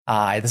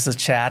Hi, this is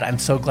Chad. I'm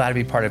so glad to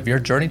be part of your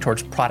journey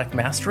towards product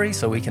mastery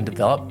so we can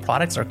develop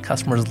products our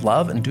customers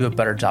love and do a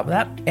better job of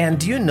that. And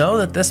do you know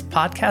that this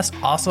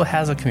podcast also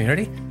has a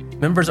community?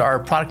 Members are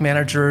product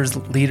managers,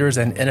 leaders,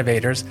 and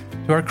innovators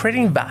who are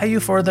creating value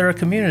for their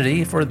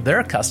community, for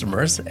their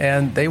customers,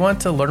 and they want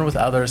to learn with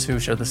others who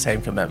share the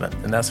same commitment.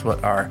 And that's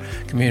what our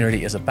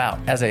community is about.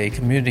 As a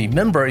community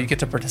member, you get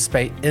to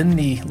participate in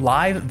the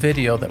live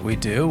video that we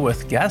do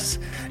with guests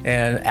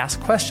and ask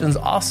questions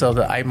also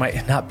that I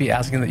might not be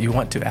asking that you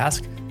want to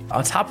ask.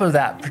 On top of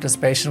that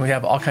participation, we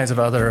have all kinds of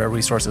other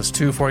resources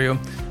too for you.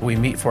 We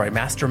meet for a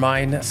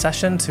mastermind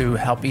session to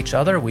help each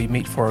other. We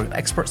meet for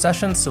expert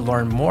sessions to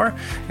learn more.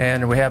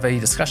 And we have a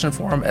discussion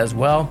forum as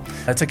well.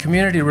 It's a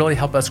community to really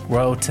help us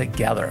grow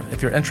together.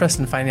 If you're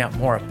interested in finding out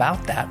more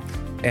about that,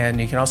 and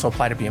you can also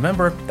apply to be a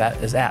member,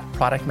 that is at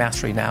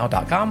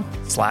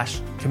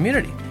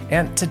productmasterynow.com/community.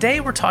 And today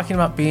we're talking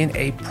about being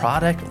a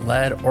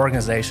product-led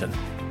organization.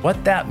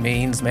 What that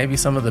means, maybe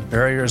some of the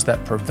barriers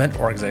that prevent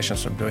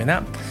organizations from doing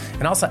that,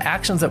 and also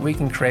actions that we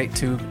can create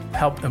to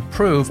help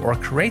improve or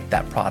create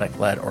that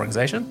product-led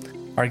organization.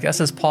 Our guest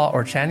is Paul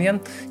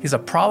Ortchanian. He's a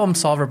problem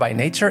solver by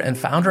nature and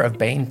founder of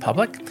Bain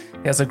Public.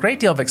 He has a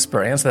great deal of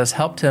experience that has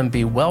helped him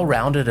be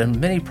well-rounded in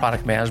many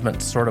product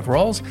management sort of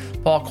roles.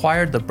 Paul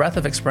acquired the breadth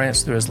of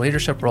experience through his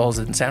leadership roles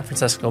in San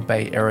Francisco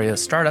Bay Area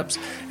startups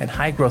and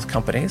high-growth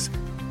companies.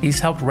 He's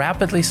helped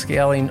rapidly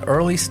scaling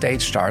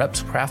early-stage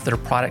startups craft their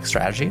product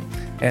strategy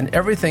and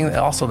everything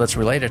also that's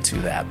related to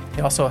that.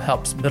 He also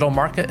helps middle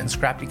market and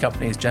scrappy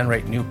companies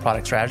generate new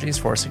product strategies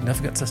for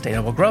significant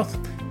sustainable growth.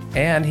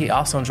 And he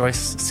also enjoys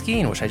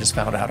skiing, which I just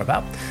found out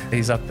about.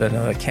 He's up in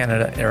the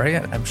Canada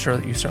area. I'm sure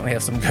that you certainly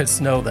have some good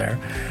snow there.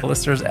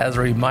 Listeners, as a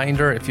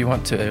reminder, if you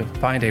want to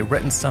find a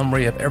written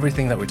summary of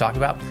everything that we talk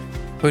about,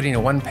 including a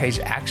one-page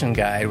action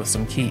guide with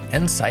some key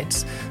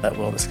insights that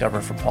we'll discover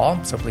from Paul,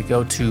 simply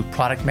go to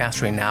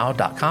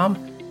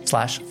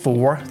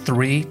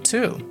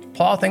productmasterynow.com/432.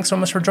 Paul, thanks so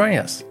much for joining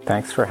us.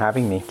 Thanks for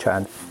having me,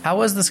 Chad. How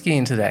was the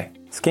skiing today?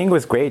 Skiing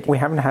was great. We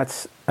haven't had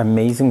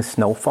amazing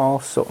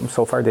snowfall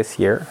so far this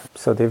year.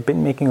 So they've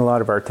been making a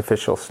lot of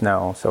artificial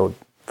snow. So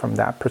from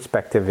that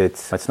perspective,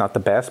 it's not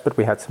the best, but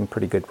we had some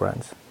pretty good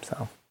runs.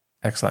 So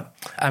excellent.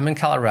 I'm in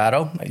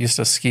Colorado. I used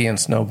to ski and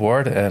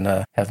snowboard and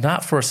have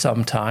not for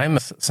some time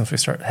since we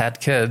had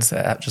kids.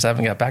 Just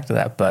haven't got back to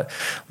that, but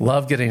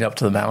love getting up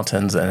to the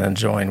mountains and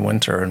enjoying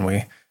winter. And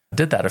we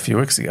did that a few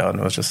weeks ago, and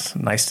it was just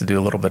nice to do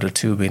a little bit of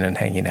tubing and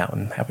hanging out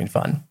and having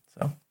fun.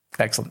 So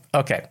excellent.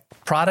 Okay.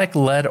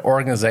 Product-led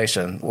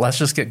organization. Let's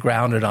just get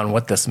grounded on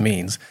what this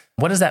means.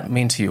 What does that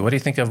mean to you? What do you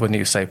think of when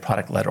you say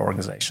product-led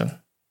organization?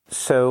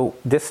 So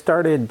this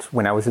started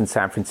when I was in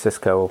San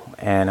Francisco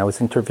and I was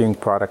interviewing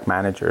product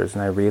managers,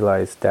 and I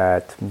realized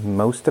that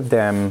most of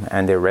them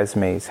and their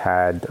resumes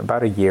had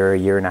about a year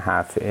and a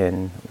half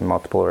in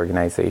multiple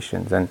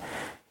organizations. And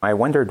I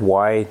wondered,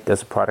 why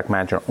does a product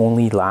manager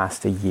only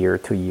last a year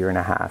to a year and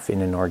a half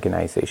in an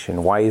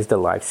organization? Why is the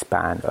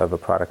lifespan of a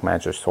product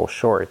manager so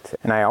short?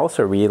 And I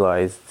also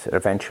realized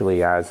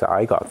eventually, as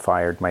I got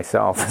fired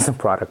myself as a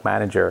product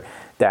manager,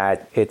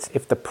 that it's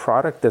if the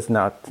product does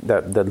not,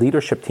 the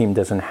leadership team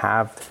doesn't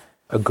have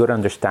a good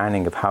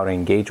understanding of how to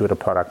engage with a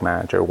product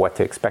manager, what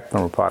to expect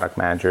from a product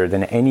manager,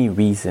 then any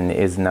reason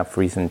is enough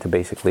reason to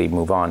basically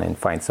move on and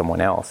find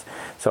someone else.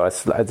 So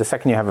as the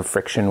second you have a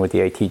friction with the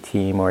IT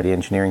team or the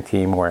engineering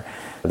team or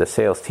the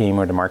sales team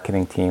or the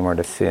marketing team or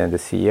the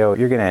CEO,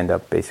 you're going to end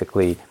up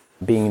basically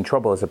being in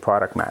trouble as a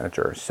product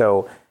manager.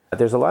 So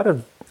there's a lot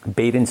of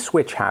bait and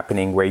switch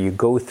happening where you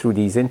go through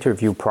these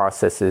interview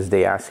processes,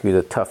 they ask you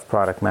the tough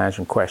product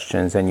management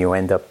questions, and you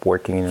end up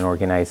working in an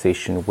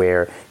organization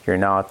where you're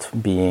not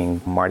being,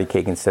 Marty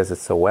Kagan says it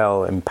so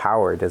well,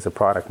 empowered as a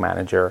product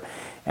manager,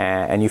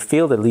 and you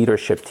feel the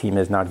leadership team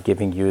is not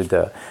giving you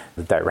the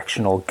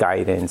directional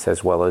guidance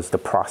as well as the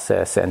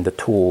process and the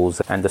tools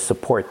and the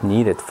support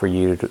needed for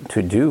you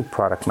to do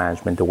product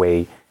management the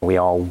way we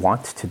all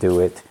want to do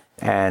it.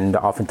 And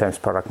oftentimes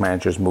product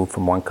managers move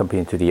from one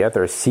company to the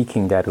other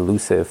seeking that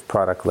elusive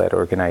product-led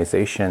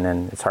organization,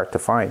 and it's hard to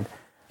find.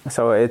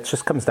 So it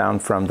just comes down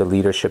from the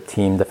leadership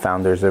team, the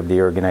founders of the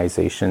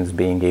organizations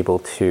being able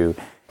to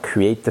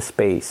create the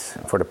space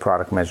for the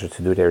product manager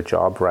to do their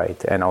job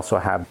right, and also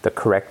have the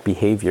correct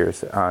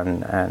behaviors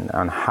on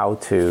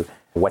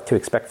what to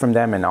expect from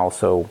them, and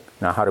also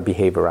how to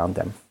behave around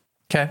them.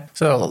 Okay.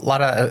 So a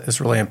lot of is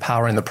really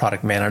empowering the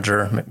product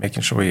manager,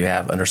 making sure we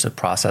have understood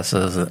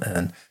processes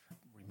and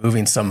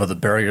removing some of the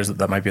barriers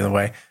that might be in the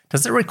way.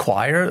 Does it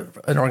require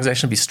an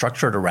organization to be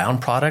structured around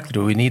product?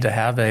 Do we need to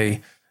have a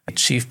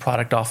chief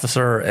product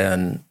officer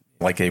and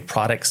like a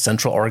product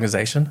central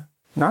organization?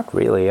 Not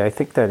really. I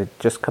think that it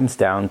just comes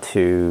down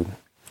to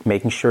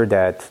making sure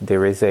that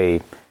there is a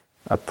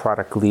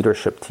product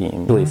leadership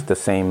team. Really, it's the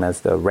same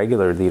as the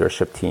regular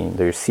leadership team.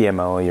 There's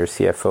CMO, your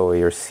CFO,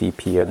 your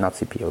CPO, not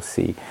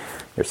CPOC,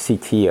 your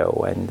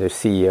CTO, and the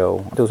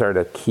CEO. Those are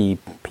the key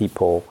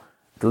people.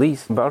 At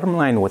least, bottom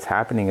line, what's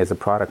happening as a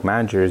product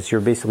manager is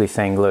you're basically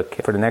saying, look,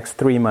 for the next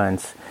 3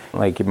 months,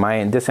 like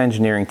this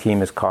engineering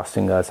team is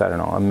costing us,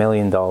 $1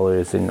 million in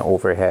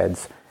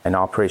overheads. and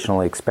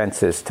operational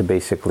expenses to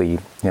basically,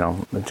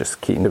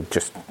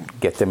 just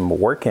get them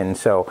working.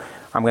 So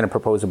I'm going to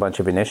propose a bunch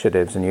of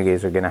initiatives and you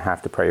guys are going to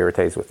have to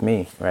prioritize with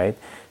me, right?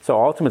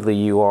 So ultimately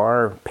you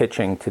are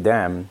pitching to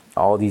them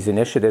all these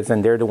initiatives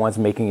and they're the ones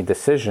making a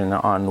decision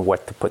on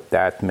what to put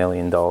that $1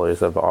 million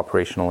of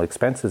operational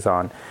expenses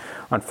on.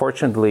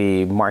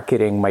 Unfortunately,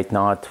 marketing might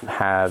not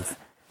have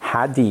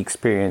had the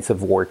experience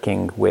of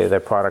working with a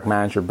product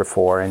manager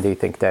before, and they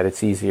think that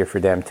it's easier for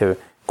them to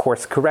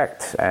course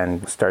correct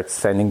and start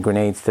sending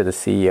grenades to the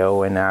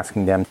CEO and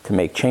asking them to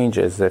make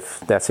changes.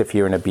 If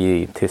you're in a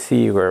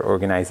B2C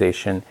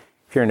organization.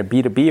 If you're in a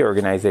B2B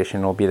organization,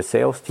 it'll be the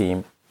sales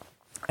team.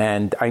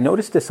 And I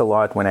noticed this a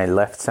lot when I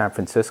left San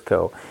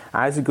Francisco.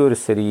 As you go to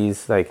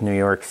cities like New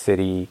York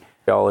City,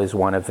 Montreal is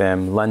one of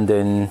them,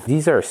 London,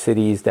 these are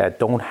cities that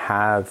don't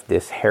have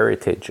this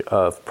heritage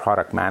of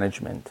product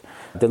management.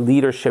 The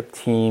leadership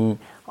team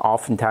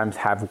oftentimes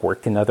have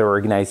worked in other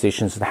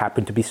organizations that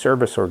happen to be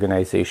service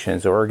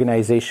organizations or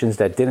organizations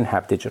that didn't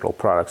have digital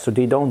products, so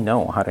they don't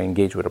know how to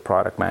engage with a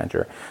product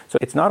manager. So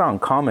it's not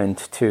uncommon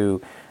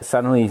to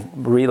suddenly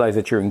realize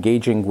that you're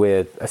engaging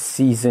with a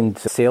seasoned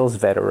sales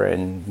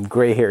veteran,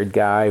 gray-haired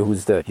guy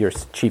who's your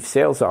chief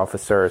sales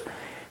officer,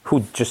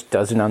 who just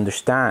doesn't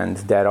understand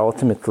that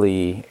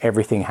ultimately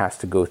everything has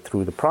to go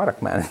through the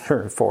product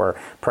manager for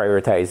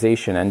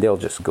prioritization, and they'll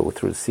just go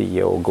through the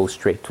CEO, go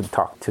straight to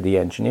talk to the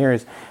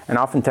engineers. And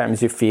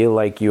oftentimes you feel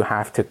like you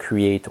have to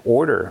create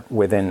order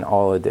within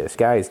all of this.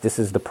 Guys, this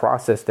is the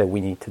process that we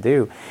need to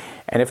do.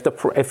 And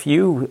if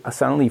you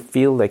suddenly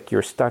feel like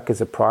you're stuck as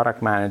a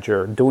product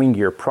manager doing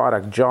your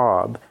product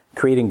job,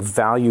 creating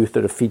value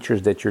through the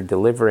features that you're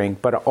delivering,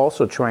 but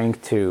also trying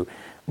to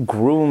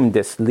groom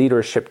this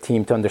leadership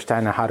team to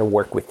understand how to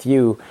work with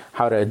you,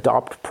 how to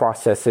adopt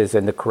processes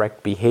and the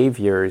correct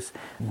behaviors,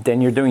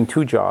 then you're doing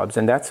two jobs.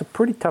 And that's a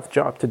pretty tough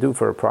job to do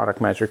for a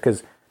product manager,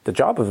 because the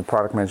job of a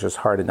product manager is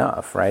hard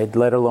enough, right?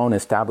 Let alone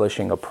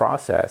establishing a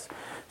process.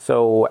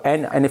 So,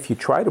 and if you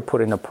try to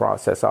put in a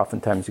process,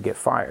 oftentimes you get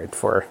fired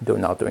for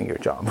not doing your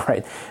job,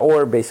 right?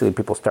 Or basically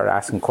people start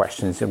asking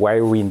questions. Why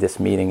are we in this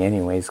meeting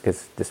anyways?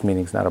 Because this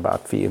meeting's not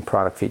about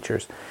product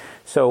features.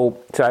 So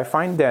I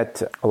find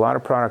that a lot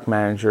of product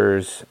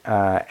managers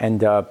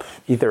end up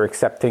either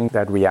accepting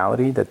that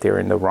reality that they're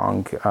in the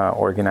wrong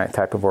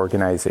type of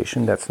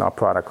organization that's not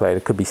product-led.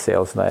 It could be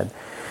sales-led.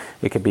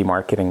 It could be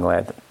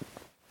marketing-led.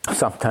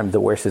 Sometimes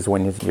the worst is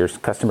when you're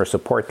customer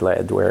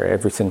support-led, where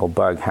every single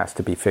bug has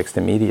to be fixed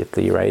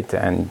immediately, right?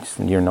 And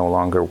you're no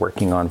longer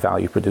working on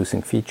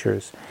value-producing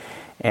features.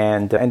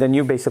 And then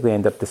you basically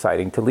end up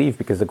deciding to leave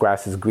because the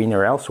grass is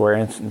greener elsewhere,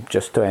 and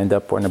just to end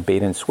up on a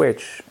bait and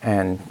switch.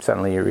 And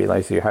suddenly you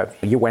realize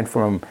you went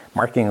from a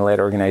marketing-led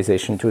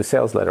organization to a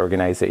sales-led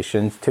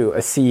organization to a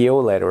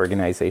CEO-led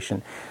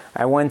organization.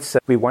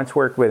 We once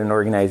worked with an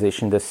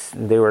organization.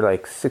 They were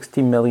like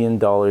 $60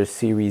 million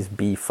Series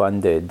B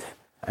funded.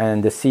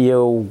 And the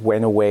CEO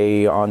went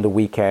away on the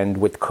weekend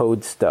with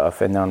code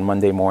stuff, and on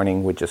Monday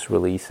morning would just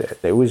release it.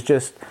 It was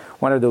just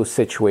one of those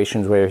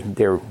situations where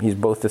he's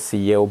both the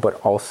CEO, but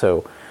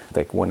also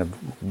like one of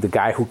the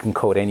guy who can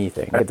code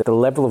anything. At the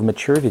level of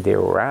maturity they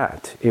were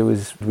at, it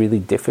was really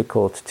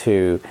difficult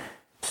to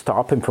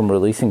stop him from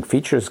releasing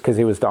features because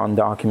it was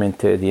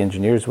undocumented. The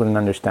engineers wouldn't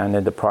understand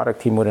it, the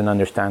product team wouldn't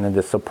understand it,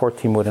 the support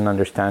team wouldn't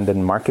understand it,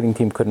 and the marketing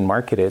team couldn't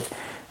market it,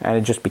 and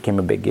it just became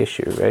a big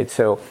issue, right?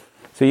 So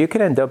you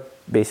can end up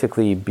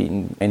basically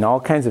being in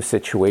all kinds of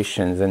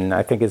situations. And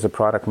I think as a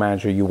product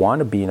manager, you want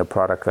to be in a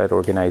product-led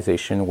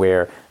organization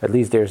where at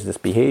least there's this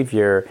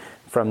behavior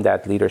from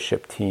that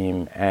leadership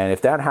team. And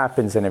if that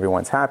happens, then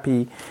everyone's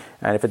happy.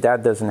 And if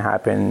that doesn't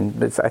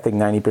happen, I think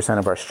 90%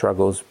 of our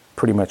struggles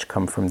pretty much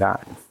come from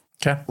that.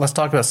 Okay, let's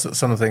talk about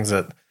some of the things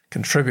that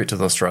contribute to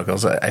those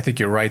struggles. I think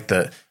you're right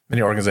that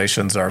many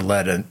organizations are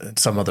led in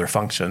some other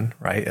function,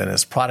 right? And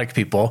as product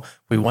people,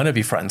 we want to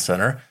be front and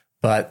center.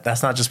 But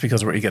that's not just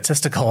because we're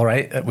egotistical,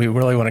 right? We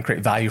really want to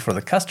create value for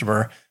the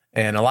customer.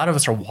 And a lot of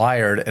us are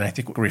wired, and I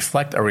think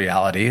reflect a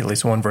reality, at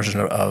least one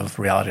version of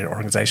reality in an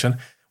organization,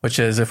 which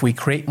is if we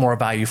create more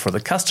value for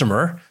the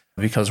customer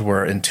because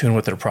we're in tune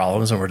with their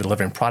problems and we're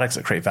delivering products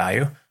that create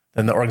value,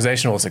 then the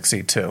organization will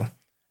succeed too.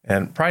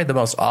 And probably the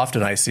most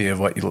often I see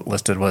of what you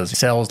listed was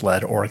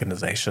sales-led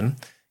organization.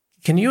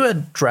 Can you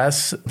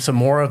address some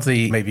more of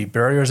the maybe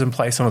barriers in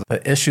place, some of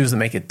the issues that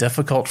make it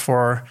difficult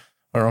for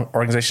an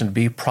organization to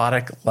be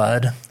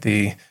product-led?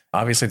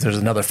 Obviously, if there's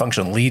another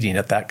function leading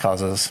it, that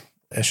causes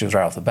issues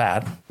right off the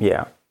bat.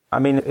 Yeah. I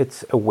mean,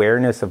 it's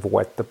awareness of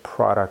what the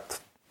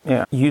product...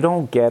 You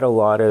don't get a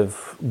lot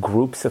of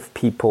groups of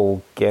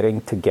people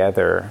getting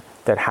together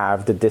that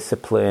have the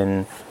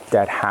discipline,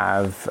 that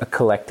have a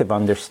collective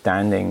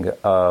understanding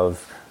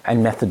of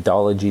and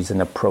methodologies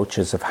and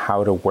approaches of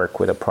how to work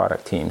with a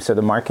product team. So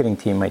the marketing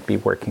team might be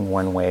working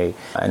one way,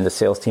 and the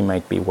sales team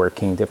might be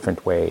working a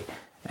different way.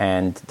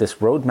 And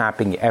this road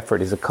mapping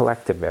effort is a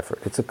collective effort.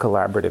 It's a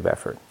collaborative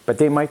effort. But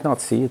they might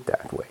not see it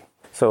that way.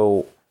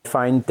 So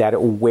find that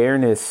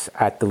awareness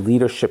at the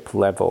leadership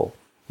level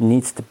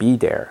needs to be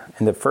there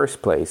in the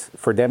first place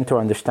for them to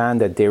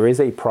understand that there is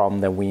a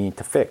problem that we need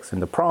to fix.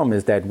 And the problem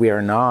is that we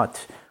are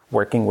not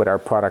working with our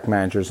product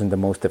managers in the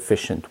most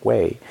efficient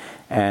way.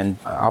 And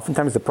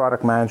oftentimes the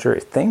product manager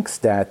thinks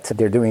that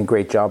they're doing a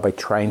great job by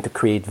trying to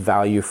create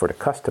value for the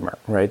customer,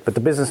 right? But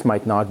the business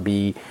might not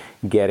be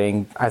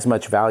getting as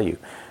much value.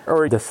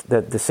 Or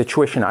the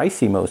situation I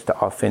see most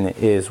often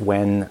is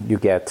when you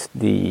get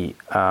the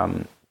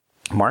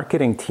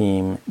marketing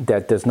team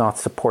that does not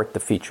support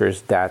the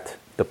features that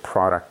the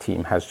product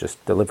team has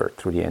just delivered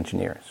through the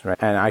engineers, right?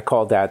 And I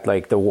call that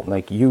like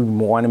you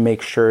want to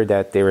make sure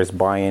that there is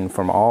buy-in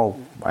from all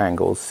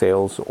angles,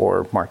 sales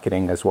or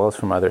marketing, as well as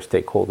from other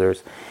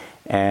stakeholders.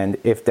 And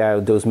if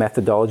those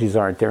methodologies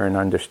aren't there and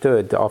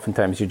understood,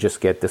 oftentimes you just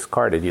get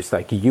discarded. It's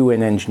like you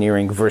in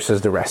engineering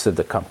versus the rest of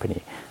the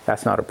company.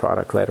 That's not a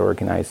product-led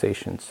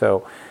organization.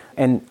 So,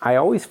 and I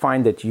always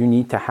find that you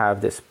need to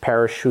have this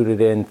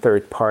parachuted in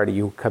third party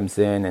who comes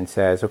in and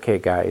says, okay,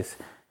 guys,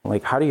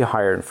 like, how do you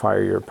hire and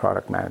fire your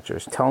product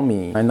managers? Tell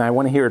me. And I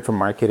want to hear it from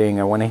marketing.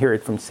 I want to hear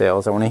it from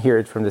sales. I want to hear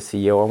it from the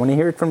CEO. I want to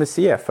hear it from the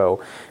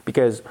CFO.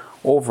 Because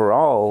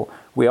overall,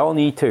 we all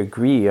need to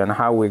agree on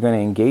how we're going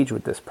to engage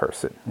with this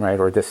person, right?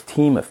 Or this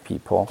team of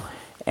people.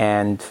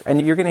 And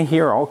you're going to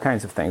hear all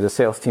kinds of things. The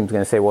sales team's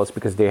going to say, well, it's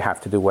because they have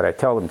to do what I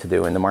tell them to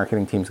do. And the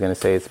marketing team's going to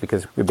say it's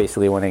because we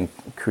basically want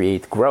to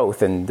create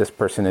growth. And this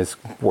person is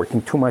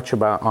working too much on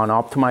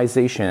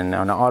optimization,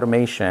 on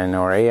automation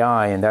or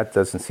AI, and that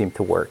doesn't seem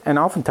to work. And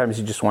oftentimes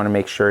you just want to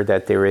make sure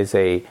that there is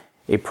a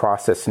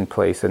process in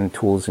place and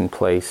tools in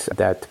place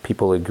that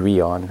people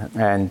agree on.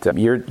 And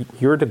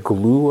you're the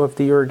glue of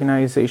the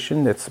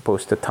organization that's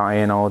supposed to tie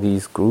in all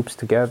these groups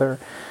together.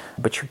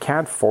 But you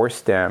can't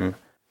force them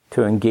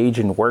to engage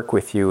and work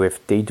with you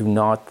if they do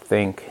not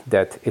think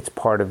that it's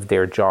part of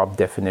their job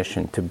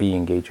definition to be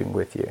engaging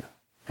with you.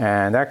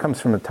 And that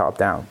comes from the top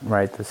down,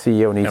 right? The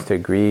CEO needs to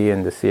agree,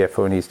 and the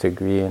CFO needs to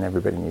agree, and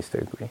everybody needs to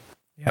agree.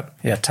 Yep.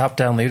 Yeah,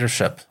 top-down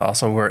leadership.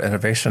 Also where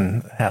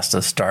innovation has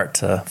to start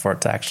for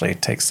it to actually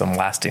take some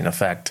lasting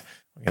effect.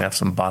 We can have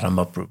some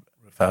bottom-up roof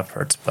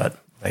efforts, but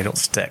they don't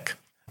stick.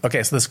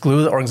 Okay, so this glue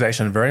of the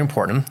organization, very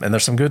important. And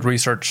there's some good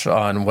research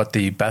on what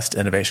the best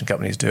innovation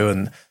companies do.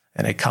 And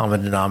a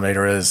common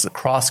denominator is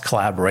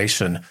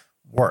cross-collaboration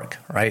work,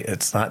 right?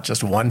 It's not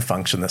just one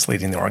function that's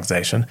leading the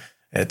organization.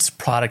 Its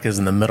product is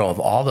in the middle of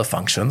all the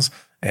functions,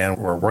 and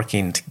we're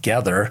working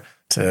together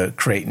to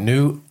create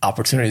new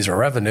opportunities or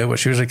revenue,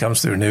 which usually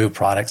comes through new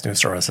products, new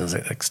services,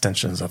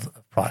 extensions of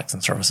products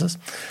and services.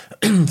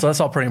 So that's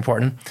all pretty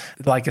important.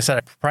 Like I said,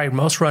 I probably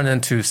most run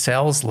into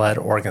sales-led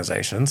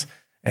organizations.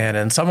 And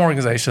in some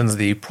organizations,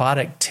 the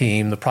product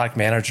team, the product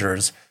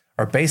managers,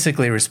 are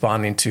basically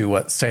responding to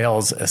what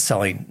sales is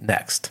selling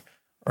next,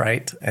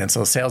 right? And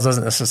so sales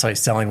isn't necessarily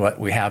selling what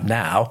we have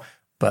now,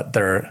 but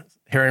they're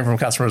hearing from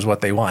customers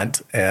what they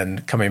want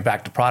and coming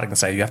back to product and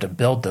say, you have to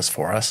build this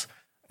for us.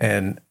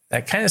 And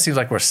that kind of seems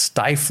like we're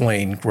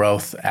stifling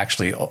growth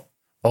actually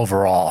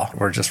overall.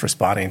 We're just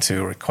responding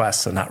to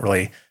requests and not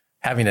really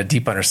having a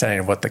deep understanding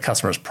of what the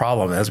customer's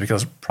problem is,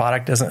 because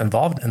product isn't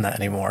involved in that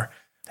anymore.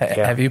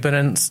 Yeah. Have you been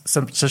in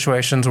some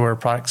situations where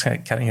products kind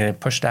of getting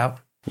pushed out?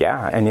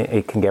 Yeah, and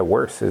it can get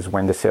worse is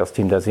when the sales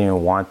team doesn't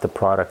even want the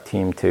product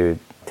team to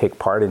take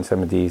part in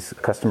some of these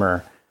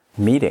customer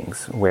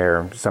meetings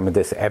where some of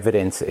this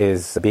evidence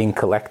is being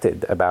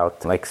collected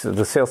about, like, so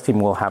the sales team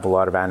will have a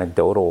lot of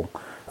anecdotal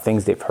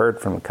things they've heard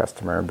from the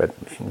customer, but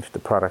if the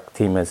product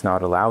team is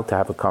not allowed to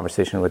have a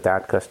conversation with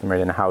that customer,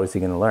 then how is he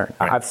going to learn?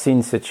 Right. I've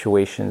seen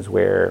situations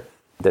where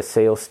the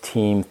sales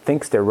team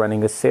thinks they're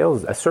running a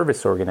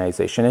service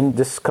organization. And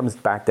this comes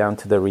back down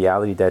to the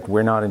reality that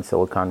we're not in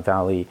Silicon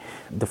Valley.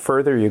 The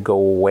further you go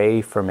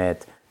away from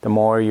it, the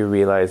more you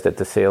realize that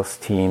the sales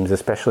teams,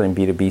 especially in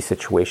B2B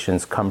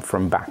situations, come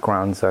from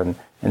backgrounds and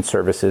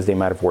services. They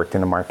might have worked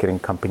in a marketing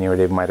company, or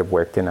they might have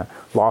worked in a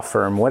law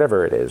firm,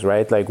 whatever it is,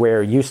 right? Like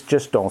where you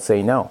just don't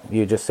say no.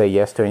 You just say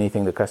yes to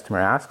anything the customer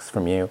asks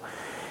from you.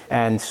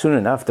 And soon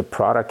enough, the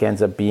product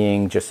ends up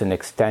being just an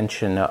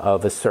extension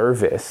of a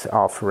service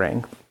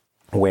offering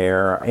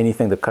where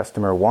anything the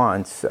customer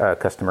wants,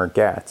 customer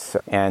gets,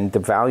 and the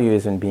value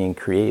isn't being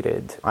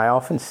created. I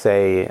often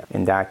say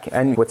in that,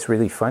 and what's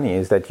really funny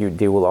is that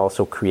they will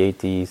also create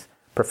these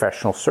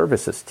professional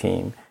services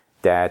team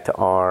that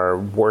are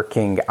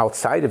working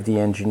outside of the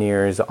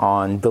engineers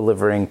on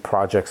delivering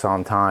projects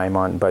on time,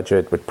 on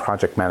budget, with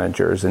project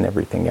managers and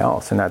everything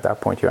else. And at that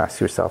point, you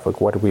ask yourself,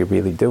 like, what are we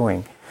really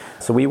doing?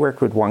 So we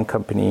worked with one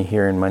company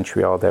here in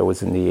Montreal that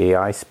was in the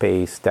AI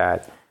space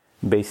that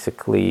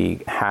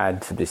basically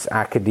had this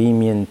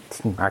academia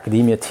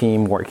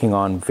team working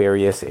on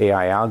various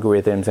AI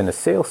algorithms, and a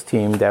sales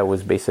team that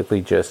was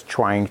basically just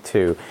trying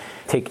to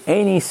take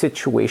any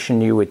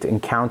situation you would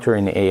encounter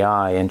in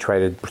AI and try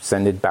to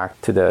send it back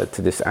to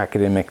this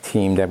academic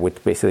team that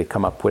would basically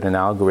come up with an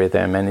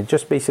algorithm. And it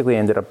just basically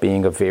ended up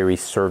being a very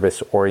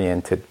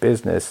service-oriented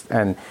business.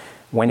 And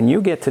when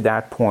you get to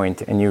that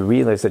point and you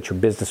realize that your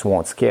business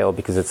won't scale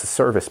because it's a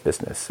service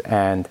business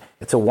and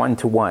it's a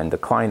one-to-one, the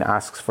client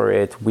asks for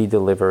it, we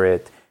deliver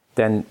it,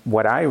 then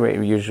what I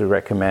usually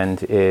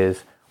recommend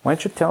is why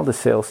don't you tell the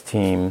sales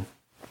team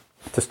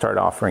to start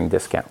offering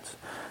discounts?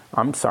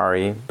 I'm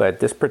sorry,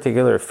 but this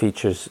particular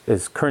feature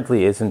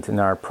currently isn't in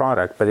our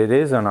product, but it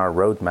is on our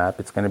roadmap.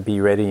 It's going to be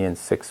ready in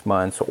 6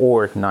 months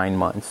or 9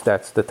 months.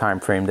 That's the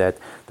time frame that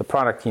the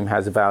product team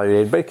has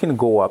evaluated, but it can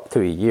go up to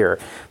a year.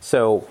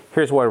 So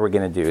here's what we're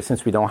going to do.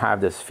 Since we don't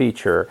have this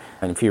feature,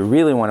 and if you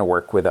really want to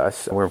work with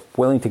us, we're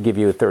willing to give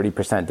you a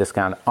 30%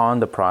 discount on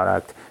the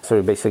product.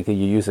 So basically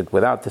you use it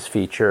without this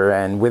feature,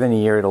 and within a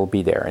year it'll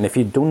be there. And if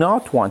you do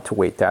not want to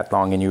wait that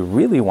long and you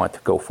really want to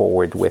go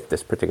forward with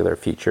this particular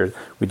feature,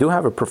 we do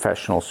have a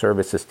professional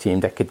services team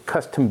that could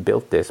custom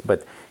build this,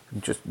 but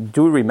just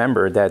do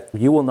remember that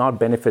you will not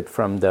benefit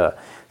from the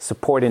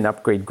support and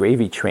upgrade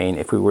gravy train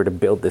if we were to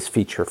build this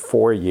feature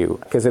for you,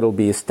 because it'll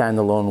be a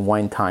standalone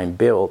one-time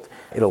build.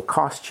 It'll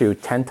cost you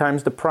 10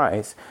 times the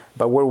price,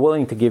 but we're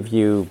willing to give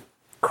you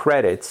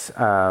credits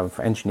of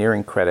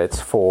engineering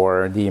credits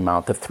for the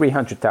amount of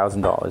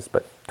 $300,000,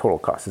 but total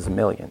cost is $1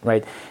 million,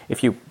 right?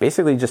 If you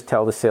basically just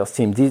tell the sales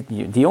team,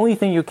 the only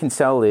thing you can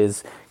sell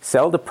is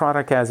sell the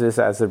product as is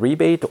as a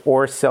rebate,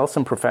 or sell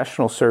some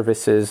professional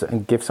services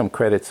and give some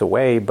credits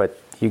away,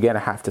 but you're going to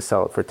have to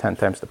sell it for 10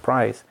 times the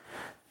price.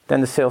 Then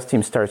the sales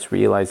team starts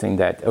realizing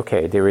that,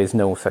 okay, there is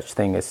no such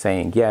thing as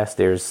saying yes.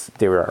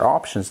 There are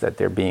options that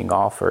they're being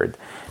offered.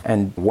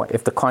 And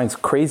if the client's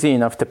crazy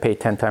enough to pay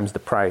 10 times the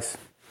price,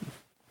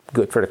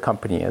 good for the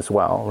company as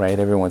well, right?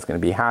 Everyone's going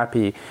to be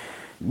happy.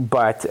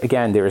 But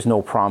again, there is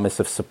no promise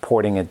of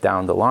supporting it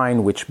down the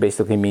line, which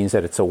basically means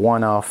that it's a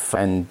one-off.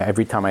 And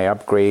every time I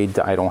upgrade,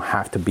 I don't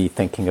have to be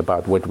thinking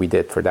about what we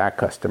did for that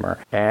customer.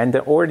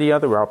 Or the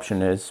other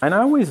option is, and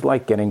I always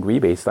like getting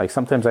rebates. Like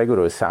sometimes I go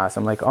to a SaaS,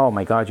 I'm like, oh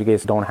my God, you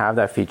guys don't have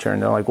that feature.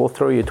 And they're like, we'll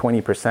throw you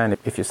 20%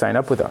 if you sign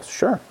up with us.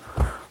 Sure.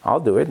 I'll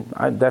do it.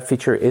 That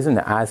feature isn't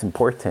as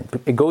important.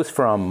 It goes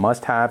from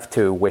must-have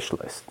to wish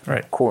list,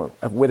 right?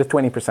 With a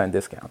 20%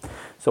 discount.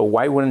 So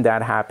why wouldn't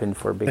that happen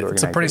for a big organization?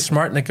 It's a pretty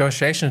smart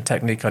negotiation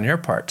technique on your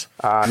part.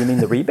 You mean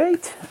the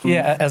rebate?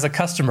 Yeah, as a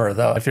customer,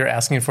 though, if you're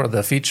asking for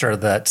the feature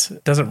that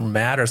doesn't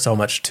matter so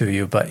much to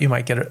you, but you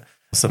might get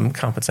some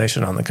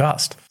compensation on the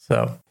cost.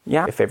 So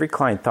yeah, if every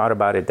client thought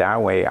about it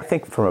that way, I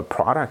think from a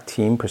product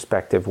team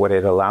perspective, what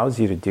it allows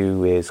you to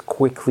do is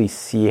quickly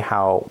see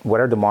what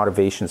are the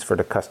motivations for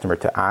the customer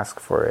to ask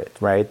for it,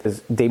 right?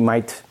 They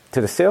might,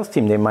 to the sales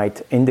team, they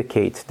might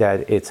indicate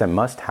that it's a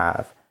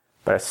must-have,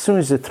 but as soon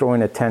as you throw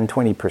in a 10,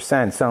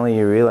 20%, suddenly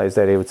you realize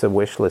that it's a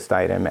wish list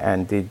item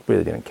and they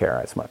really didn't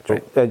care as much.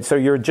 Right? So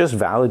you're just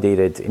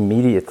validated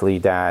immediately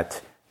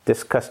that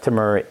this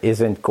customer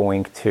isn't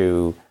going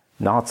to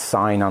not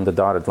sign on the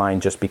dotted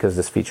line just because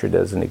this feature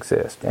doesn't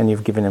exist. And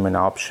you've given them an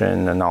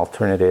option, an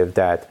alternative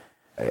that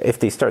if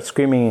they start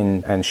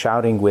screaming and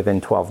shouting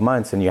within 12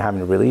 months and you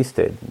haven't released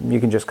it,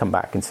 you can just come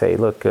back and say,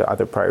 look,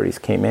 other priorities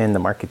came in, the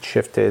market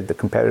shifted, the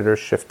competitors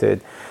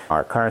shifted,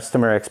 our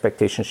customer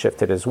expectations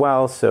shifted as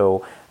well.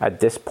 So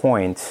at this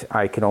point,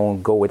 I can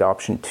only go with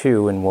option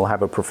 2 and we'll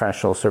have a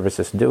professional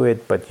services do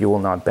it, but you will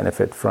not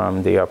benefit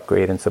from the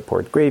upgrade and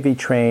support gravy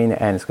train,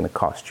 and it's going to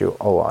cost you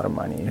a lot of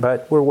money.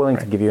 But we're willing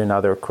to give you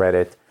another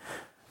credit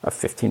of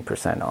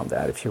 15% on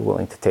that if you're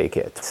willing to take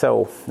it.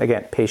 So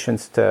again,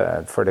 patience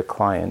for the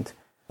client.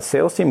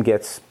 Sales team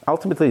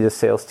ultimately the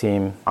sales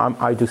team,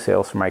 I do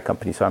sales for my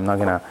company, so I'm not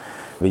going to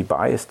be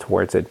biased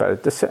towards it,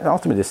 but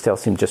ultimately the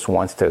sales team just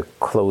wants to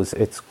close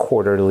its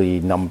quarterly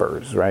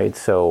numbers, right?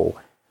 So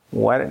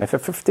if a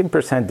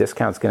 15%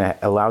 discount is going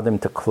to allow them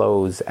to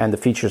close and the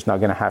feature's not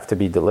going to have to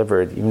be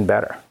delivered, even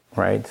better,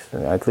 right?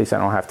 At least I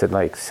don't have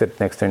to sit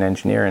next to an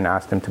engineer and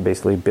ask them to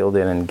basically build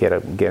it and get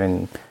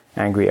in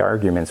angry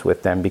arguments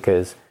with them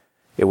because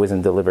it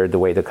wasn't delivered the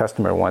way the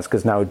customer wants,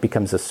 because now it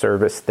becomes a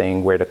service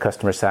thing where the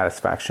customer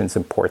satisfaction is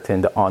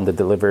important on the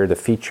deliver the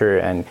feature,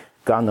 and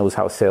God knows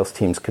how sales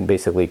teams can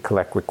basically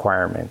collect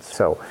requirements.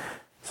 So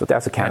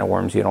that's a can of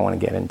worms you don't want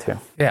to get into.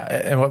 Yeah,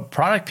 and what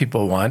product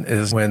people want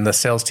is when the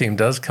sales team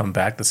does come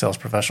back, the sales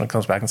professional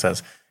comes back and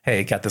says,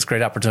 hey, got this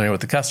great opportunity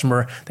with the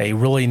customer. They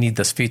really need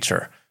this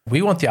feature.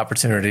 We want the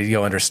opportunity to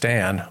go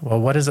understand, well,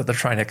 what is it they're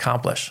trying to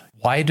accomplish?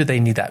 Why do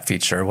they need that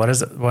feature? What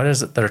is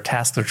it their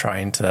task they're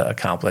trying to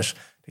accomplish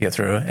to get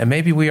through? And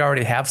maybe we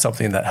already have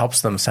something that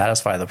helps them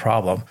satisfy the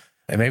problem.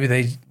 And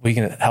maybe we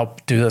can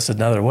help do this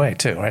another way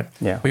too, right?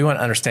 Yeah. We want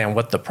to understand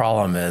what the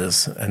problem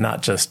is and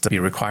not just be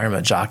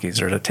requirement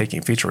jockeys or to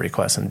taking feature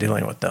requests and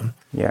dealing with them.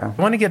 Yeah.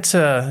 I want to get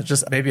to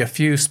just maybe a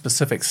few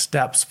specific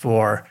steps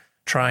for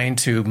trying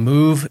to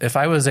move. If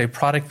I was a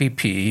product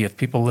VP, if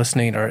people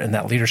listening are in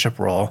that leadership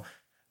role,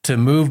 to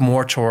move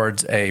more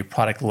towards a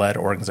product-led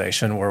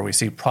organization where we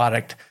see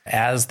product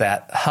as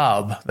that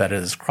hub that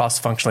is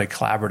cross-functionally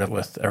collaborative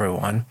with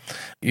everyone.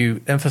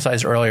 You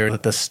emphasized earlier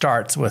that this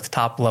starts with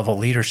top-level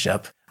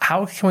leadership.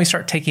 How can we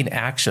start taking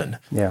action?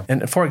 Yeah.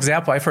 And for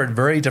example, I've heard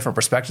very different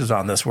perspectives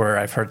on this, where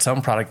I've heard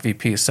some product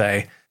VPs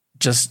say,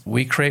 just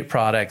we create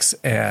products,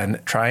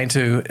 and trying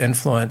to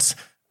influence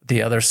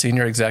the other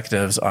senior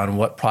executives on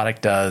what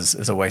product does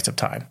is a waste of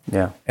time.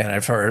 Yeah. And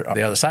I've heard on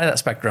the other side of that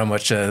spectrum,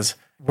 which is,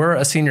 we're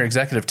a senior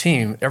executive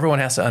team. Everyone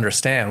has to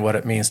understand what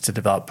it means to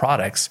develop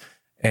products.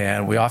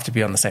 and we have to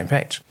be on the same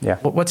page. Yeah.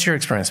 What's your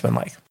experience been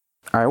like?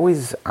 I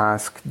always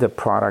ask the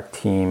product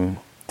team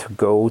to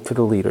go to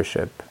the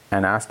leadership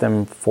and ask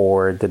them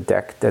for the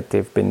deck that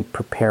they've been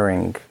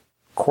preparing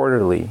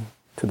quarterly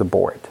to the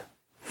board.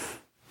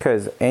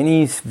 Because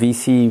any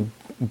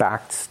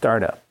VC-backed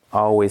startup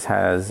always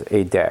has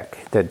a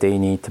deck that they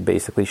need to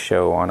basically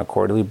show on a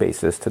quarterly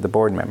basis to the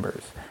board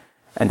members.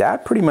 And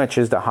that pretty much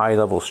is the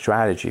high-level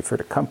strategy for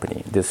the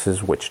company. This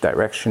is which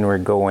direction we're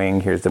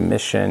going. Here's the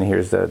mission.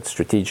 Here's the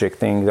strategic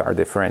things, our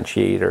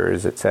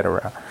differentiators,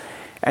 etc.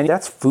 And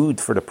that's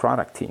food for the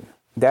product team.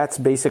 That's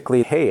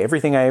basically, hey,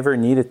 everything I ever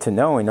needed to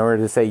know in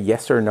order to say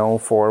yes or no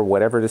for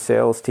whatever the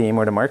sales team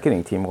or the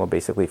marketing team will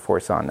basically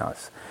force on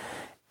us.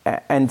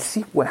 And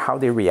see how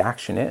their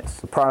reaction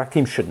is. The product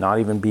team should not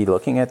even be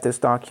looking at this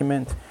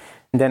document.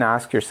 And then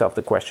ask yourself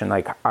the question,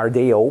 like, are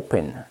they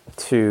open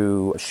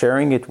to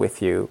sharing it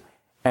with you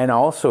and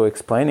also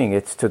explaining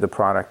it to the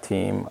product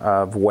team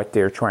of what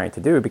they're trying to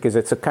do? Because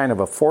it's a kind of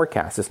a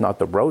forecast. It's not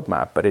the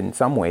roadmap, but in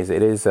some ways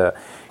it is.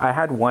 I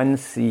had one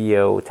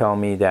CEO tell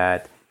me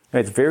that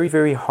it's very,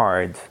 very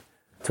hard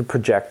to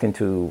project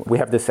into. We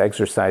have this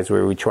exercise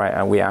where we try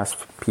and we ask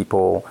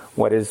people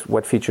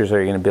what features are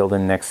you going to build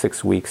in the next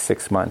 6 weeks,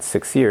 6 months,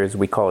 6 years.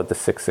 We call it the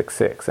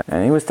 666.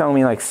 And he was telling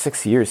me like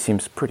 6 years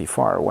seems pretty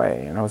far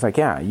away. And I was like,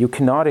 yeah, you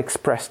cannot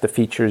express the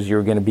features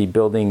you're going to be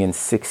building in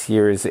 6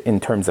 years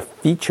in terms of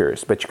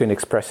features, but you can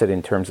express it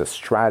in terms of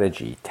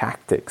strategy,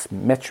 tactics,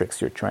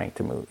 metrics you're trying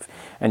to move.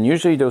 And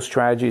usually those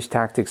strategies,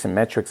 tactics, and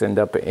metrics end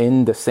up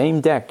in the same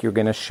deck you're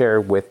going to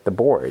share with the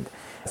board.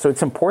 So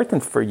it's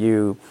important for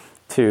you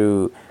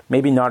to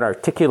maybe not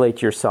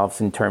articulate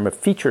yourselves in terms of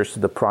features to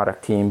the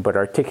product team, but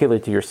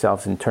articulate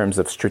yourselves in terms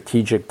of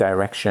strategic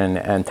direction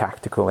and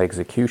tactical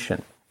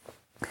execution.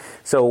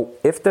 So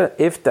if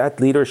that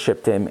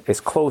leadership team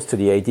is close to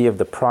the idea of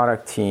the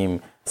product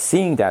team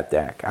seeing that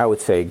deck, I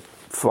would say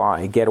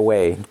fly, get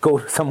away,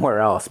 go somewhere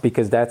else,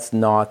 because that's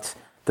not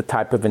the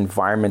type of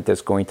environment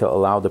that's going to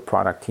allow the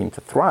product team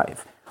to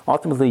thrive.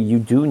 Ultimately, you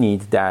do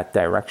need that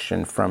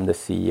direction from the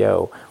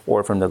CEO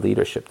or from the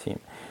leadership team.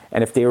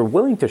 And if they are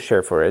willing to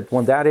share for it,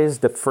 well, that is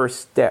the first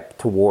step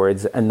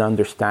towards an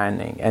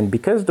understanding. And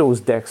because those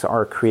decks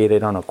are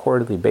created on a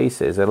quarterly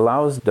basis, it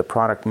allows the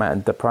product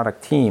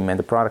team and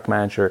the product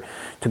manager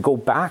to go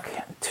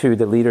back to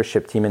the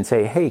leadership team and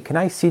say, hey, can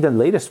I see the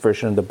latest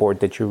version of the board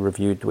that you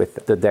reviewed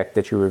with the deck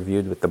that you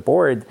reviewed with the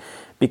board?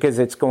 Because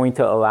it's going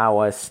to allow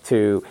us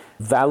to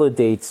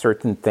validate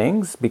certain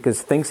things,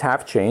 because things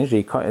have changed.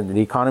 The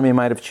economy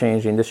might have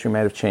changed, the industry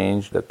might have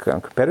changed, the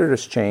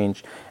competitors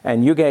changed,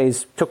 and you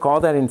guys took all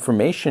that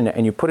information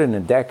and you put it in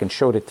a deck and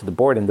showed it to the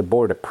board, and the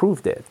board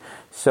approved it.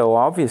 So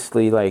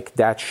obviously, like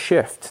that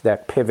shift,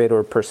 that pivot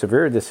or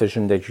persevere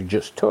decision that you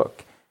just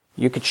took,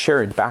 you could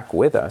share it back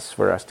with us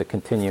for us to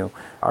continue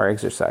our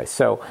exercise.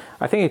 So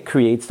I think it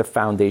creates the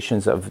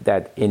foundations of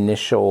that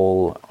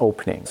initial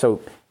opening.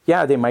 So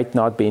yeah, they might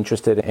not be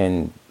interested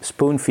in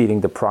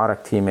spoon-feeding the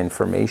product team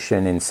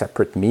information in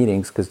separate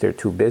meetings because they're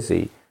too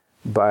busy.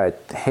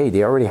 But hey,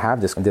 they already have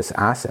this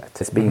asset.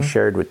 It's being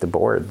shared with the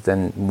board.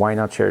 Then why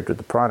not share it with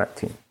the product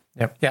team?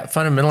 Yep. Yeah.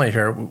 Fundamentally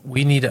here,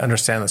 we need to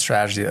understand the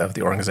strategy of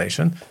the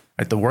organization.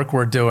 Right? The work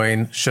we're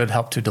doing should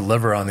help to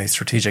deliver on these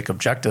strategic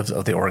objectives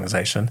of the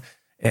organization.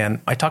 And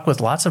I talk with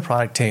lots of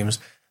product teams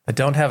that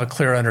don't have a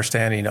clear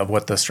understanding of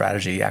what the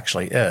strategy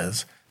actually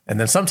is. And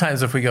then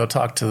sometimes if we go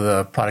talk to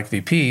the product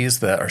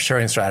VPs that are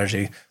sharing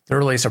strategy, they're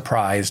really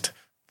surprised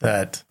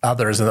that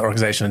others in the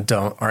organization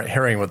aren't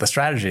hearing what the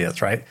strategy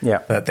is, right? Yeah.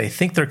 That they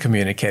think they're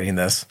communicating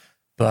this,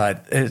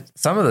 but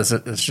some of this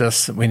is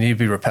just, we need to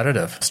be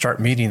repetitive.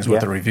 Start meetings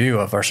with a review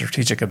of our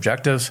strategic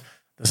objectives.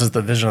 This is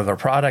the vision of our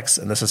products,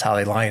 and this is how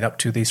they line up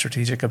to these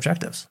strategic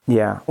objectives.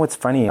 Yeah. What's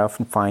funny, I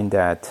often find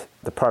that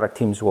the product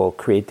teams will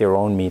create their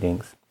own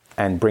meetings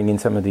and bring in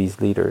some of these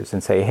leaders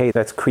and say, hey,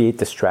 let's create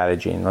the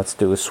strategy and let's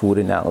do a SWOT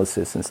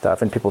analysis and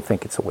stuff. And people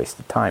think it's a waste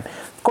of time.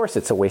 Of course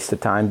it's a waste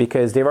of time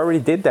because they've already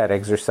did that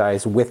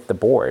exercise with the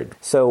board.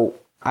 So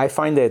I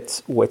find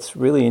that what's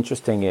really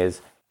interesting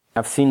is,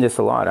 I've seen this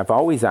a lot. I've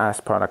always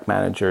asked product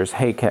managers,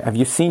 hey, have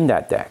you seen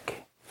that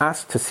deck?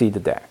 Ask to see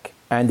the deck.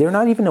 And they're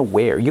not even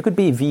aware. You could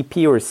be a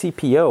VP or a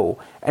CPO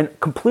and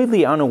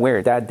completely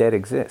unaware that deck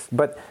exists.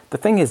 But the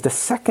thing is, the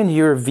second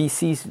you're a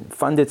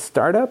VC-funded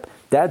startup,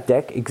 that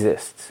deck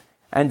exists.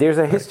 And there's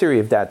a history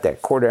of that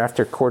deck, quarter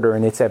after quarter,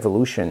 in its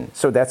evolution.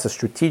 So that's a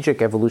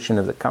strategic evolution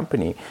of the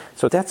company.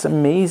 So that's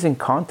amazing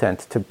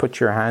content to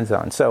put your hands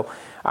on. So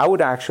I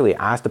would actually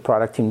ask the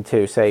product team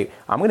to say,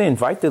 I'm going to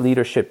invite the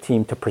leadership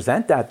team to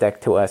present that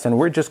deck to us, and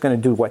we're just going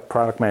to do what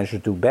product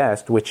managers do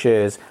best, which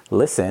is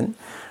listen,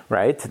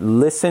 right?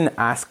 Listen,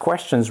 ask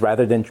questions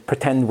rather than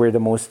pretend we're the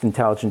most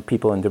intelligent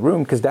people in the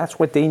room, because that's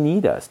what they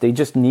need us. They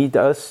just need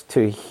us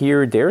to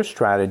hear their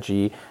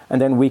strategy, and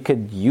then we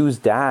could use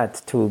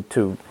that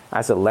to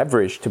as a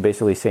leverage to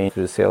basically say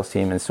to the sales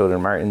team and so to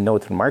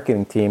the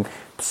marketing team,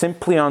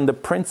 simply on the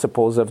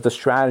principles of the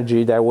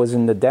strategy that was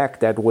in the deck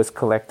that was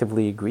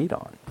collectively agreed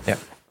on. Yeah.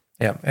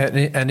 Yeah.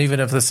 And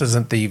even if this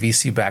isn't the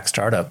VC-backed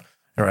startup,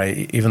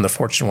 right? Even the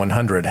Fortune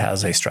 100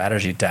 has a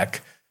strategy deck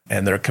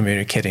and they're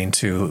communicating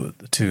to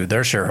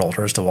their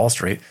shareholders, to Wall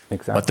Street,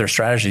 exactly what their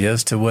strategy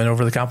is to win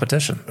over the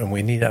competition. And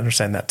we need to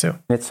understand that too.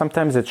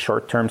 Sometimes it's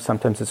short term,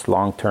 sometimes it's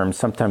long term,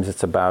 sometimes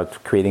it's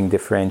about creating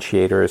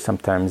differentiators,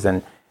 sometimes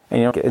and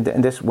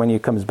this, when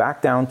it comes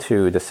back down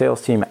to the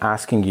sales team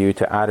asking you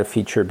to add a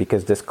feature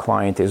because this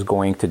client is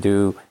going to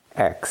do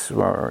X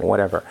or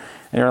whatever.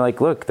 And you're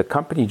like, look, the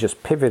company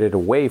just pivoted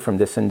away from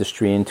this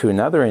industry into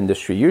another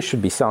industry. You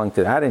should be selling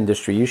to that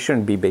industry. You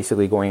shouldn't be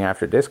basically going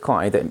after this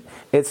client.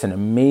 It's an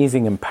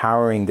amazing,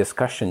 empowering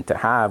discussion to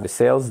have a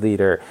sales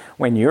leader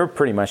when you're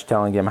pretty much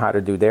telling them how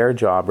to do their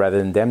job rather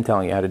than them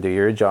telling you how to do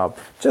your job,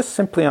 just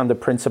simply on the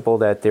principle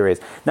that there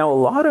is. Now, a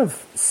lot of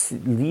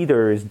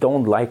leaders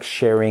don't like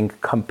sharing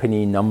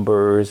company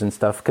numbers and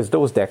stuff because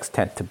those decks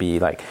tend to be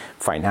like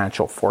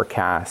financial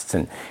forecasts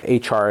and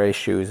HR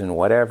issues and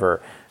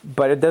whatever.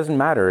 But it doesn't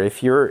matter.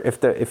 If you're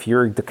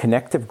the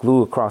connective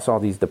glue across all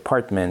these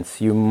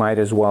departments, you might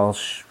as well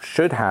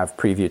should have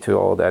preview to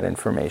all that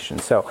information.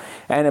 So,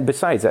 and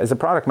besides, as a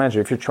product manager,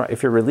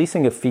 if you're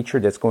releasing a feature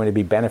that's going to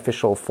be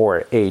beneficial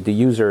for A, the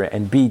user,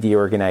 and B, the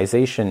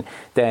organization,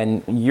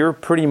 then you're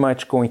pretty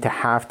much going to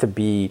have to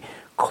be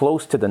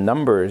close to the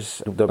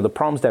numbers, the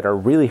problems that are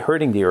really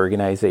hurting the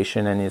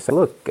organization. And it's like,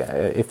 look,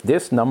 if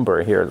this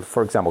number here,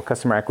 for example,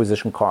 customer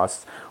acquisition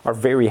costs are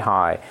very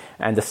high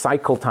and the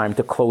cycle time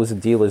to close a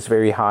deal is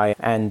very high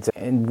and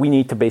we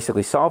need to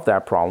basically solve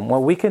that problem,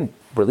 well, we can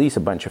release a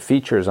bunch of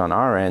features on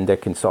our end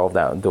that can solve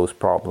those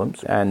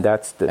problems, and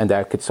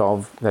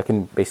that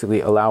can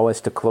basically allow us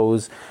to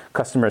close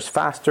customers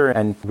faster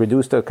and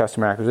reduce the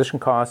customer acquisition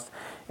costs.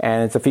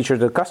 And it's a feature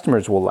that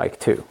customers will like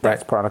too.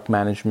 That's product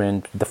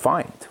management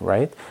defined,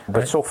 right?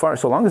 But so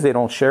long as they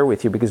don't share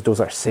with you, because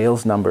those are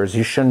sales numbers,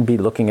 you shouldn't be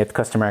looking at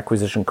customer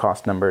acquisition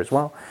cost numbers.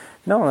 Well,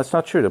 no, that's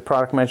not true. The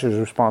product manager is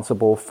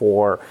responsible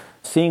for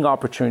seeing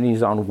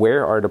opportunities on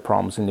where are the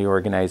problems in the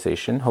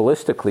organization,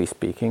 holistically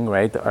speaking,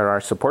 right? Are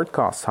our support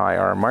costs high?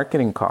 Are our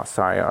marketing costs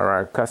high? Are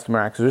our customer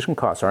acquisition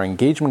costs? Are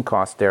engagement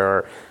costs there?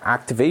 Are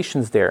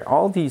activations there?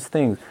 All these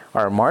things.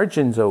 Are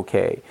margins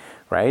okay?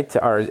 Right?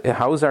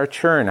 How's our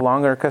churn? How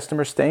long are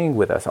customers staying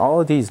with us? All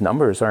of these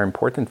numbers are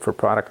important for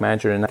product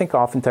manager. And I think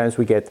oftentimes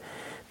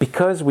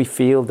because we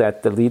feel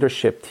that the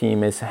leadership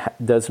team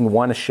doesn't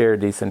want to share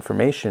this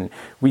information,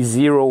 we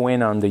zero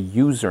in on the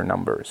user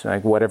numbers,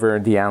 like whatever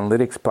the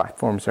analytics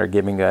platforms are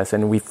giving us,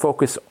 and we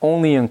focus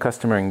only on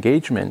customer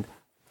engagement.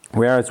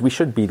 Whereas we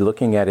should be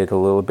looking at it a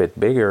little bit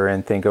bigger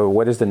and think,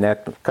 what is the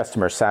net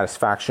customer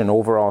satisfaction,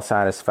 overall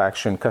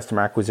satisfaction,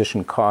 customer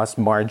acquisition cost,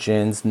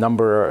 margins,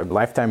 number,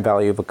 lifetime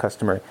value of a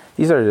customer.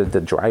 These are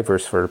the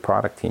drivers for the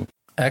product team.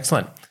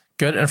 Excellent.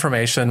 Good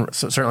information.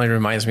 So it certainly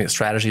reminds me that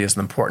strategy is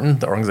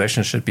important. The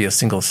organization should be a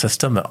single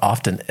system. It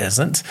often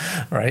isn't,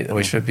 right?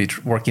 We should be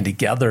working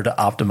together to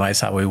optimize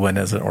how we win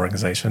as an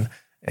organization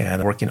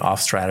and working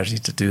off strategy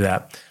to do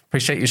that.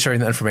 Appreciate you sharing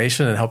the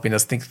information and helping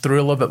us think through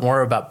a little bit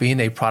more about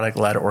being a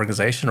product-led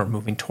organization or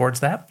moving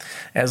towards that.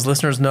 As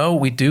listeners know,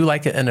 we do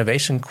like an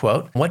innovation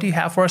quote. What do you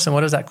have for us, and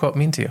what does that quote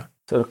mean to you?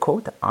 So the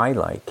quote I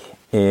like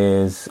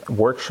is,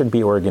 work should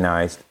be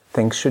organized,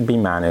 things should be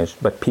managed,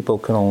 but people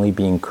can only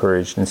be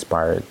encouraged,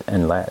 inspired,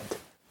 and led.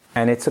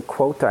 And it's a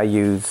quote I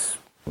use.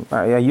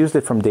 I used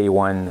it from day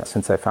one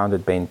since I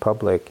founded Bain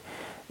Public.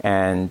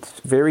 And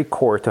very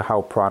core to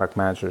how product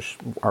managers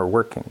are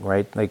working,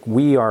 right? Like,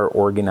 we are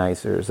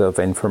organizers of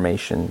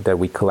information that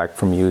we collect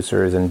from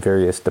users in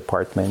various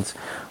departments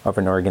of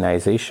an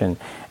organization.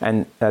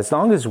 And as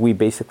long as we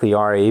basically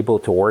are able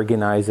to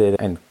organize it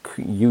and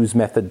use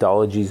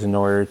methodologies in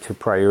order to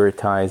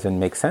prioritize and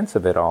make sense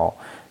of it all,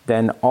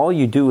 then all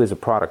you do as a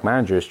product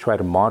manager is try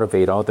to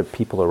motivate other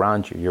people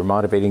around you. You're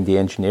motivating the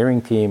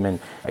engineering team and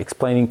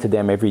explaining to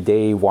them every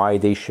day why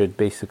they should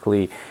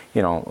basically,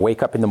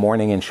 wake up in the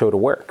morning and show to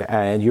work.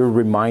 And you're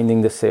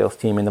reminding the sales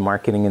team and the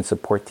marketing and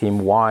support team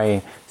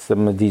why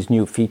some of these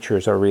new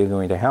features are really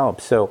going to help.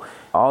 So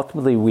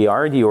ultimately, we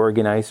are the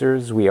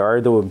organizers. We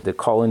are the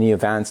colony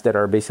of ants that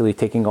are basically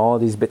taking all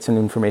these bits and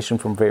information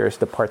from various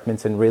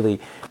departments and really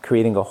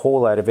creating a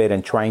whole out of it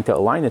and trying to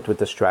align it with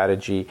the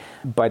strategy.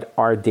 But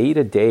our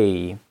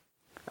day-to-day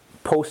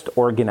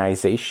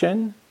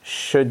post-organization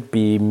should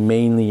be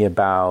mainly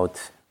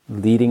about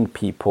leading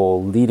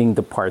people, leading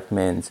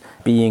departments,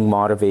 being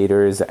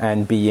motivators,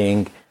 and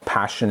being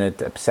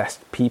passionate,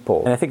 obsessed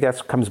people. And I think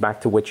that comes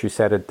back to what you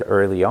said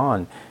early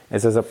on,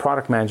 is as a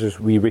product managers,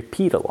 we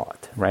repeat a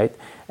lot, right?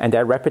 And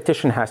that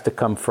repetition has to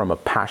come from a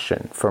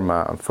passion, from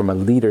a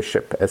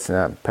leadership as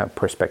a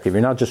perspective.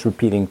 You're not just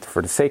repeating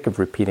for the sake of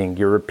repeating.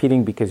 You're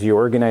repeating because you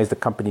organize the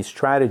company's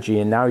strategy,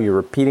 and now you're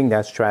repeating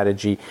that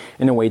strategy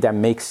in a way that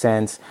makes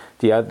sense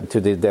to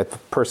that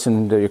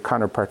person, your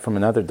counterpart from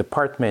another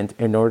department,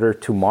 in order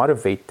to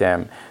motivate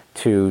them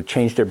to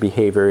change their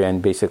behavior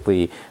and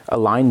basically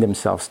align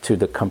themselves to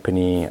the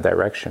company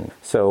direction.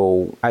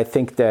 So I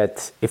think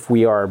that if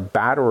we are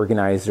bad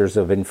organizers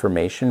of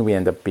information, we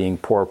end up being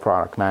poor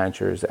product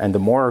managers. And the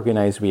more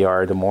organized we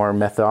are, the more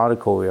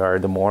methodical we are,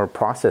 the more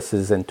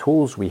processes and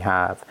tools we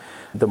have,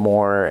 the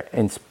more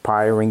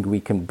inspiring we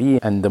can be,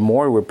 and the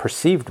more we're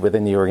perceived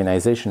within the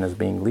organization as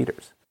being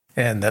leaders.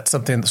 And that's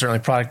something that certainly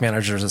product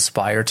managers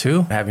aspire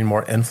to, having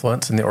more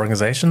influence in the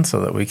organization so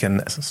that we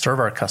can serve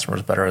our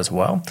customers better as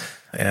well.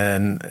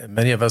 And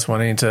many of us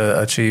wanting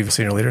to achieve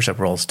senior leadership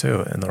roles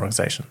too in the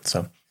organization.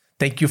 So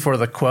thank you for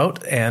the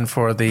quote and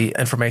for the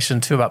information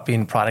too about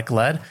being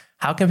product-led.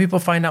 How can people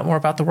find out more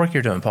about the work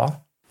you're doing,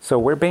 Paul? So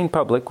we're Bain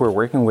Public. We're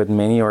working with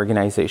many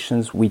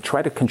organizations. We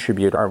try to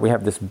contribute. We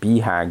have this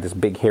BHAG, this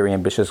big, hairy,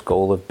 ambitious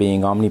goal of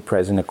being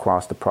omnipresent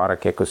across the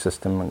product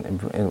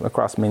ecosystem and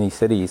across many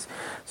cities.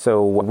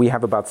 So we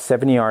have about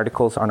 70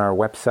 articles on our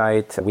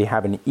website. We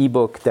have an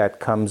ebook that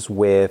comes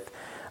with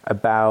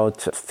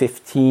about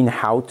 15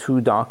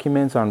 how-to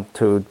documents on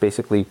to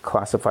basically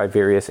classify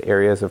various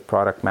areas of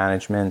product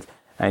management.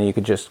 And you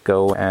could just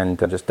go and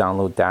just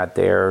download that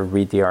there,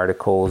 read the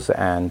articles,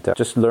 and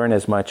just learn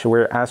as much.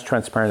 We're as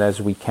transparent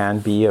as we can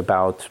be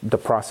about the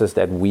process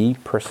that we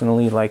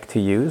personally like to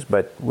use,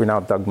 but we're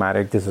not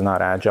dogmatic. This is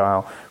not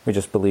agile. We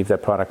just believe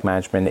that product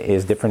management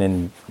is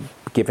different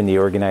given the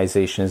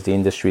organizations, the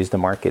industries, the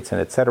markets, and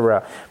et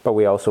cetera. But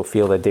we also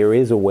feel that there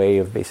is a way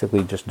of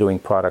basically just doing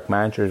product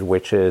managers,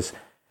 which is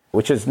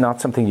not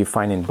something you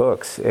find in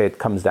books. It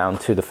comes down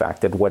to the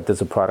fact that what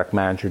does a product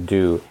manager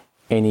do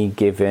any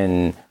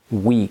given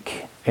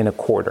week in a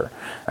quarter.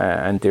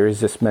 And there is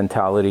this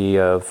mentality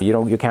of,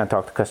 you can't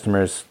talk to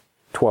customers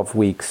 12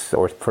 weeks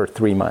or for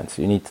 3 months.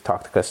 You need to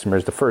talk to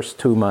customers the first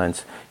 2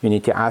 months. You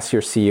need to ask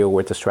your CEO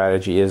what the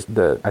strategy is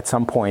at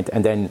some point,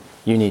 and then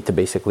you need to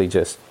basically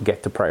just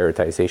get to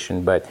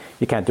prioritization, but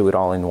you can't do it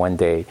all in one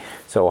day.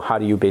 So how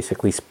do you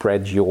basically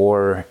spread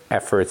your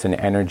efforts and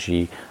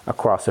energy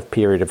across a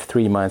period of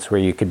 3 months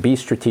where you could be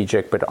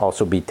strategic, but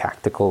also be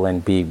tactical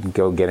and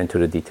go get into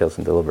the details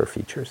and deliver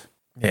features?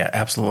 Yeah,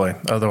 absolutely.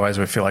 Otherwise,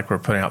 we feel like we're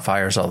putting out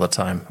fires all the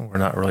time. We're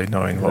not really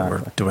knowing what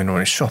we're doing when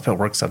we show up at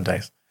work some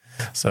days.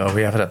 So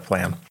we have a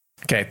plan.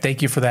 Okay,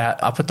 thank you for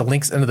that. I'll put the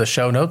links into the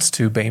show notes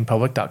to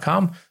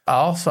bainpublic.com.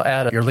 I'll also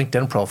add your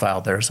LinkedIn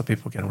profile there so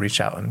people can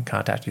reach out and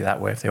contact you that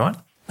way if they want.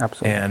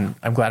 Absolutely. And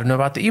I'm glad to know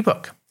about the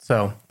ebook.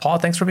 So, Paul,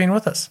 thanks for being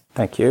with us.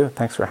 Thank you.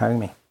 Thanks for having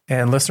me.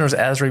 And listeners,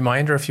 as a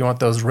reminder, if you want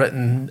those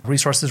written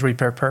resources we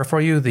prepare for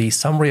you, the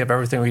summary of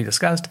everything we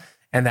discussed,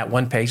 and that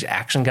one-page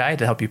action guide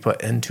to help you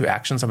put into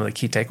action some of the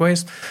key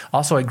takeaways.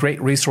 Also, a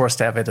great resource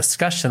to have a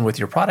discussion with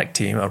your product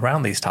team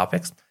around these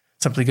topics.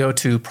 Simply go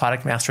to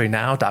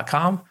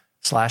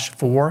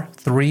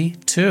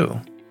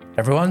productmasterynow.com/432.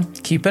 Everyone,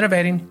 keep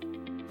innovating.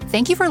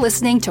 Thank you for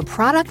listening to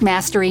Product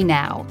Mastery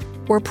Now,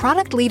 where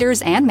product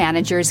leaders and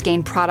managers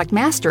gain product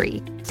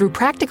mastery through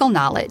practical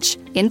knowledge,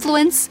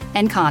 influence,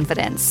 and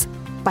confidence.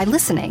 By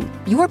listening,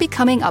 you are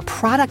becoming a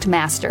product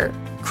master,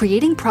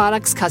 creating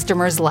products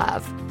customers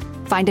love.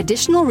 Find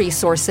additional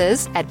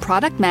resources at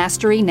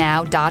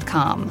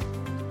productmasterynow.com.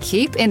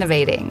 Keep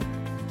innovating.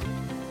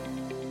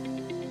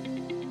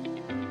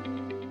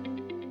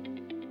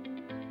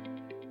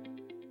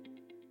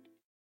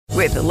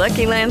 With the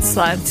Lucky Land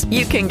Slots,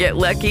 you can get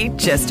lucky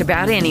just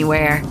about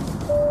anywhere.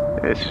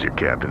 This is your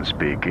captain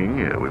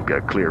speaking. We've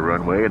got clear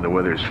runway and the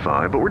weather's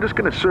fine, but we're just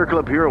going to circle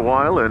up here a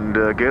while and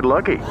get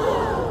lucky.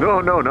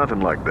 No,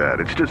 nothing like that.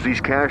 It's just these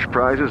cash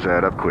prizes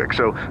add up quick.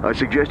 So I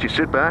suggest you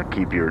sit back,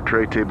 keep your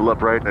tray table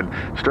upright, and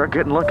start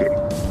getting lucky.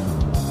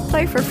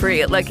 Play for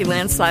free at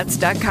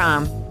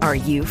LuckyLandSlots.com. Are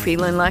you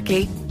feeling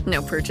lucky?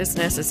 No purchase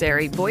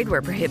necessary. Void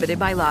where prohibited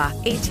by law.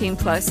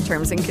 18+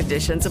 terms and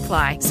conditions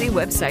apply. See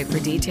website for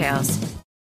details.